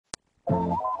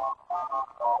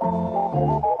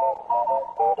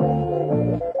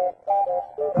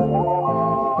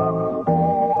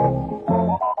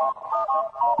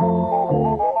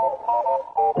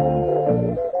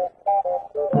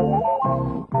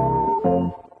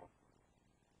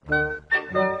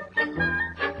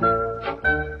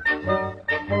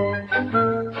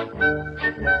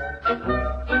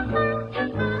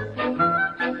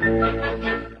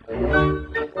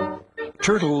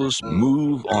Turtles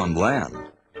move on land,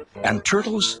 and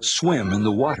turtles swim in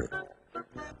the water.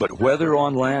 But whether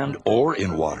on land or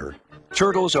in water,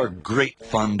 turtles are great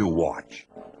fun to watch.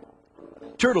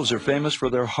 Turtles are famous for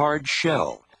their hard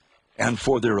shell and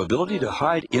for their ability to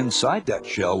hide inside that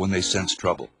shell when they sense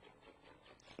trouble.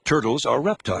 Turtles are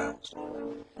reptiles,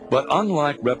 but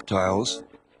unlike reptiles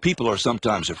people are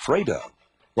sometimes afraid of,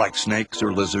 like snakes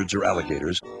or lizards or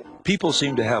alligators, people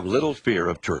seem to have little fear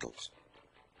of turtles.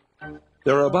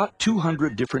 There are about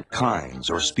 200 different kinds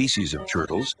or species of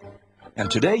turtles, and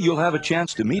today you'll have a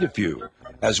chance to meet a few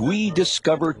as we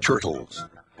discover turtles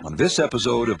on this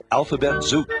episode of Alphabet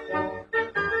Zouk.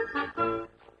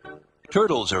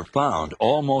 Turtles are found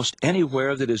almost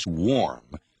anywhere that is warm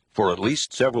for at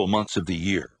least several months of the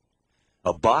year.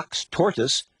 A box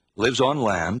tortoise lives on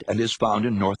land and is found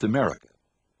in North America.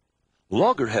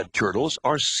 Loggerhead turtles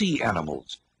are sea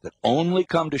animals that only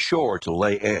come to shore to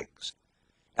lay eggs.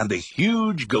 And the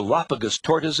huge Galapagos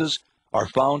tortoises are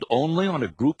found only on a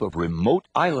group of remote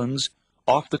islands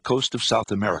off the coast of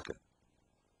South America.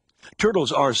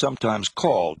 Turtles are sometimes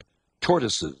called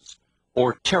tortoises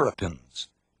or terrapins.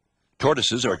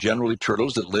 Tortoises are generally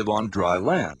turtles that live on dry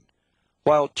land,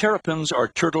 while terrapins are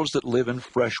turtles that live in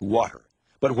fresh water.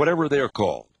 But whatever they are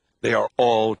called, they are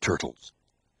all turtles.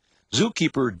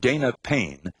 Zookeeper Dana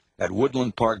Payne at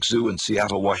Woodland Park Zoo in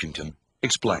Seattle, Washington,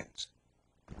 explains.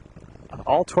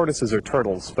 All tortoises are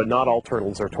turtles, but not all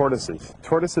turtles are tortoises.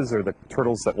 Tortoises are the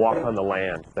turtles that walk on the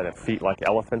land, that have feet like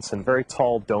elephants and very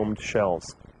tall domed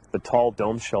shells. The tall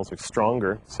domed shells are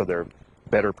stronger, so they're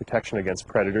better protection against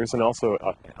predators, and also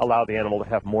allow the animal to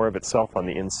have more of itself on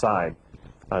the inside.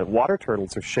 Water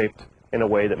turtles are shaped in a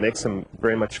way that makes them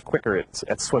very much quicker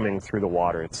at swimming through the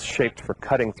water. It's shaped for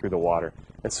cutting through the water.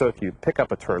 And so if you pick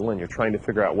up a turtle and you're trying to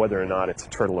figure out whether or not it's a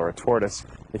turtle or a tortoise,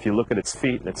 if you look at its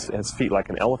feet and it has feet like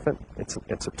an elephant, it's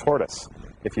a tortoise.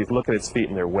 If you look at its feet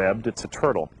and they're webbed, it's a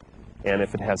turtle. And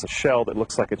if it has a shell that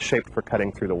looks like it's shaped for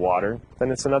cutting through the water,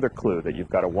 then it's another clue that you've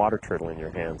got a water turtle in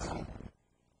your hands.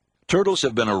 Turtles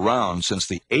have been around since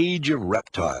the age of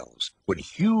reptiles, when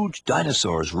huge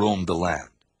dinosaurs roamed the land.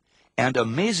 And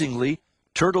amazingly,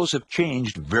 turtles have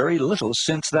changed very little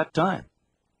since that time.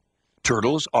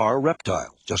 Turtles are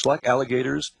reptiles, just like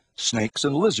alligators, snakes,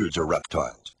 and lizards are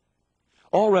reptiles.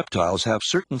 All reptiles have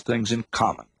certain things in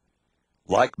common.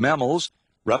 Like mammals,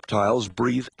 reptiles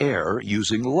breathe air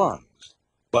using lungs.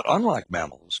 But unlike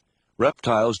mammals,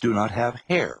 reptiles do not have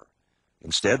hair.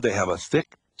 Instead, they have a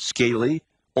thick, scaly,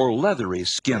 or leathery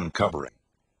skin covering.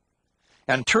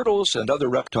 And turtles and other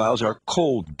reptiles are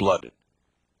cold-blooded.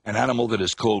 An animal that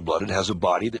is cold-blooded has a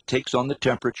body that takes on the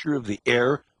temperature of the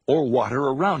air or water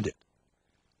around it.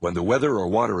 When the weather or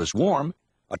water is warm,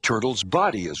 a turtle's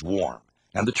body is warm,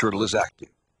 and the turtle is active.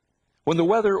 When the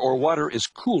weather or water is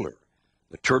cooler,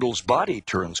 the turtle's body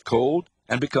turns cold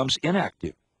and becomes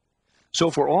inactive. So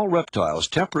for all reptiles,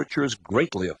 temperatures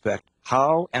greatly affect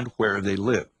how and where they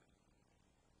live.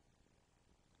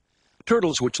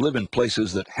 Turtles which live in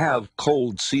places that have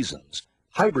cold seasons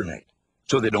hibernate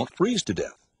so they don't freeze to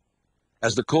death.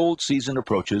 As the cold season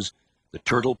approaches, the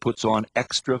turtle puts on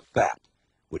extra fat,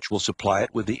 which will supply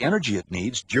it with the energy it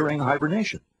needs during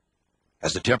hibernation.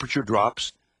 As the temperature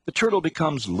drops, the turtle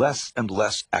becomes less and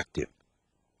less active.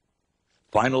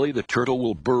 Finally, the turtle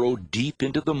will burrow deep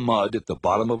into the mud at the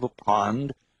bottom of a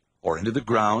pond or into the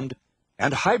ground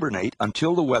and hibernate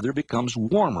until the weather becomes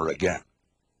warmer again.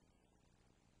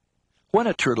 When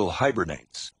a turtle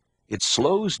hibernates, it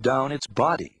slows down its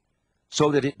body so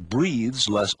that it breathes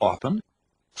less often,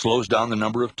 slows down the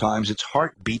number of times its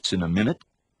heart beats in a minute,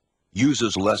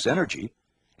 uses less energy,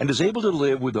 and is able to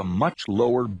live with a much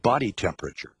lower body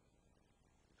temperature.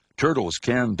 Turtles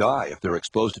can die if they're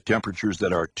exposed to temperatures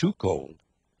that are too cold.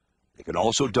 They can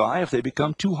also die if they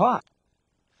become too hot.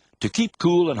 To keep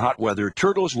cool in hot weather,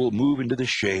 turtles will move into the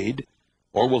shade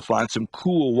or will find some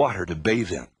cool water to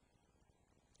bathe in.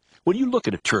 When you look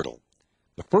at a turtle,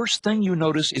 the first thing you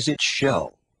notice is its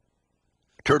shell.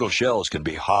 Turtle shells can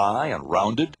be high and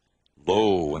rounded,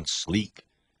 low and sleek,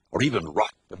 or even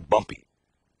rough and bumpy.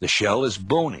 The shell is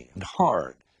bony and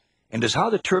hard, and is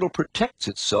how the turtle protects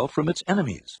itself from its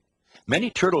enemies. Many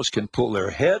turtles can pull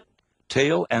their head,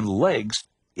 tail, and legs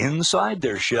inside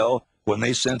their shell when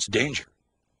they sense danger.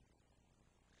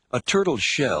 A turtle's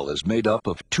shell is made up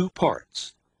of two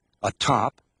parts, a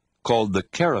top, called the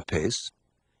carapace,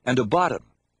 and a bottom,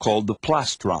 called the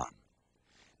plastron.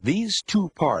 These two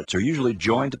parts are usually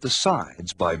joined at the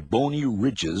sides by bony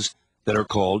ridges that are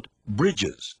called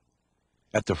bridges.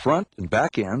 At the front and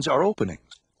back ends are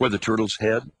openings, where the turtle's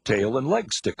head, tail, and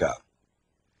legs stick out.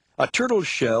 A turtle's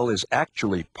shell is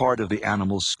actually part of the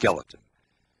animal's skeleton.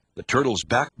 The turtle's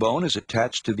backbone is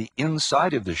attached to the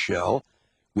inside of the shell,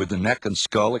 with the neck and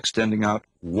skull extending out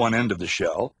one end of the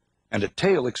shell, and a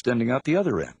tail extending out the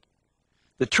other end.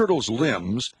 The turtle's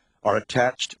limbs are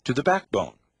attached to the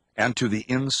backbone and to the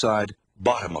inside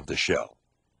bottom of the shell.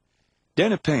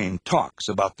 Dana Payne talks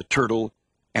about the turtle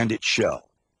and its shell.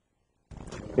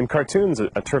 In cartoons,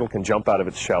 a turtle can jump out of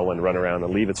its shell and run around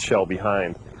and leave its shell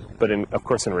behind. But of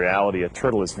course, in reality, a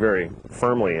turtle is very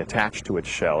firmly attached to its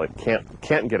shell. It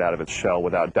can't get out of its shell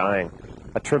without dying.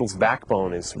 A turtle's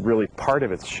backbone is really part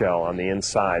of its shell on the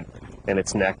inside, and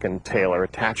its neck and tail are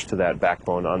attached to that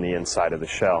backbone on the inside of the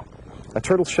shell. A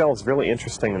turtle's shell is really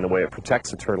interesting in the way it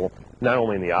protects a turtle, not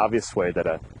only in the obvious way that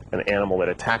an animal that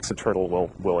attacks a turtle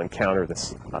will encounter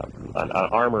this an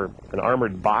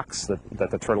armored box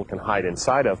that the turtle can hide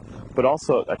inside of, but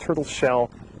also a turtle's shell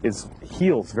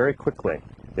heals very quickly.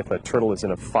 If a turtle is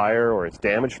in a fire or is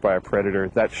damaged by a predator,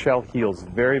 that shell heals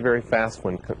very, very fast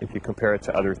if you compare it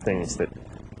to other things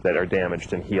that are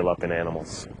damaged and heal up in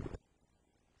animals.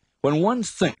 When one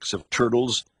thinks of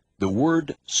turtles, the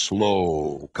word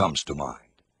slow comes to mind.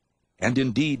 And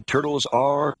indeed, turtles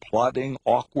are plodding,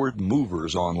 awkward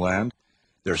movers on land.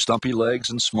 Their stumpy legs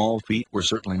and small feet were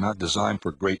certainly not designed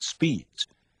for great speeds.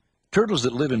 Turtles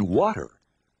that live in water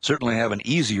certainly have an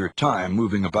easier time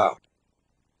moving about.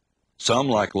 Some,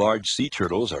 like large sea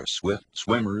turtles, are swift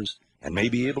swimmers and may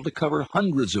be able to cover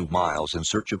hundreds of miles in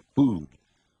search of food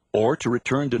or to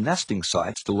return to nesting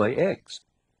sites to lay eggs.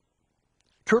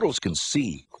 Turtles can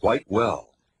see quite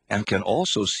well and can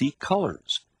also see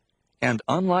colors. And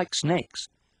unlike snakes,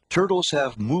 turtles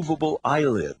have movable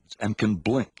eyelids and can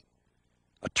blink.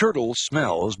 A turtle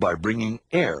smells by bringing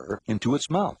air into its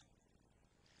mouth.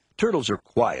 Turtles are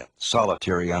quiet,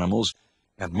 solitary animals,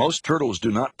 and most turtles do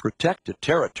not protect a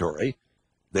territory.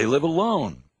 They live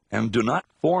alone and do not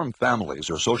form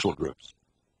families or social groups.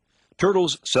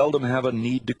 Turtles seldom have a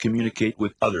need to communicate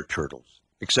with other turtles,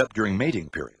 except during mating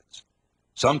periods.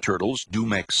 Some turtles do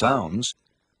make sounds,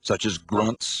 such as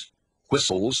grunts,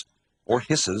 whistles, or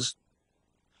hisses.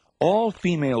 All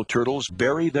female turtles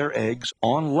bury their eggs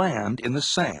on land in the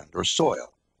sand or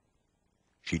soil.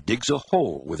 She digs a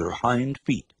hole with her hind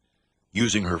feet,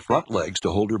 using her front legs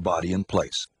to hold her body in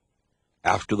place.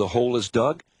 After the hole is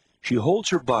dug, she holds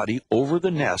her body over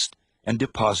the nest and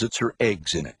deposits her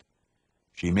eggs in it.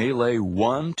 She may lay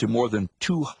 1 to more than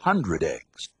 200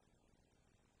 eggs.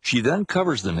 She then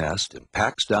covers the nest and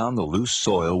packs down the loose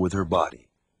soil with her body.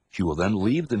 She will then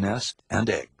leave the nest and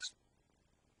eggs.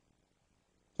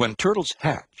 When turtles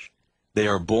hatch, they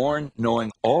are born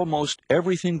knowing almost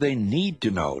everything they need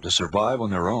to know to survive on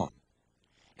their own.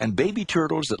 And baby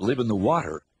turtles that live in the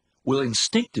water will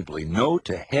instinctively know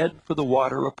to head for the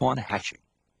water upon hatching.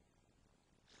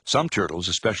 Some turtles,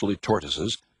 especially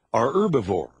tortoises, are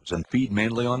herbivores and feed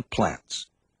mainly on plants.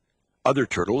 Other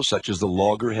turtles, such as the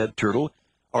loggerhead turtle,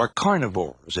 are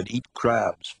carnivores and eat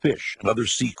crabs, fish, and other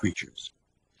sea creatures.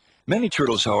 Many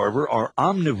turtles, however, are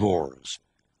omnivores,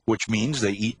 which means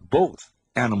they eat both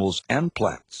animals and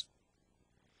plants.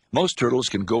 Most turtles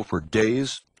can go for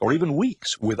days or even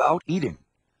weeks without eating.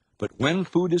 But when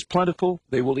food is plentiful,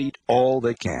 they will eat all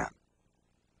they can.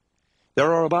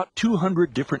 There are about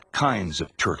 200 different kinds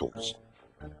of turtles.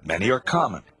 Many are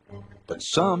common, but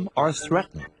some are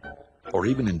threatened or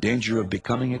even in danger of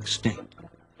becoming extinct.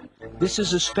 This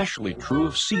is especially true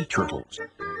of sea turtles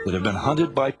that have been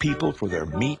hunted by people for their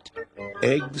meat,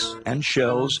 eggs, and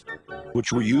shells,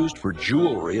 which were used for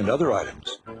jewelry and other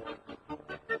items.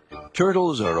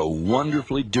 Turtles are a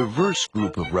wonderfully diverse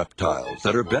group of reptiles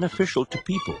that are beneficial to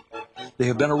people. They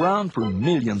have been around for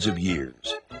millions of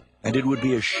years, and it would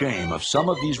be a shame if some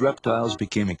of these reptiles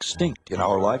became extinct in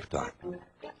our lifetime.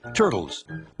 Turtles,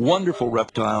 wonderful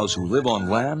reptiles who live on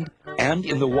land and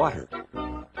in the water,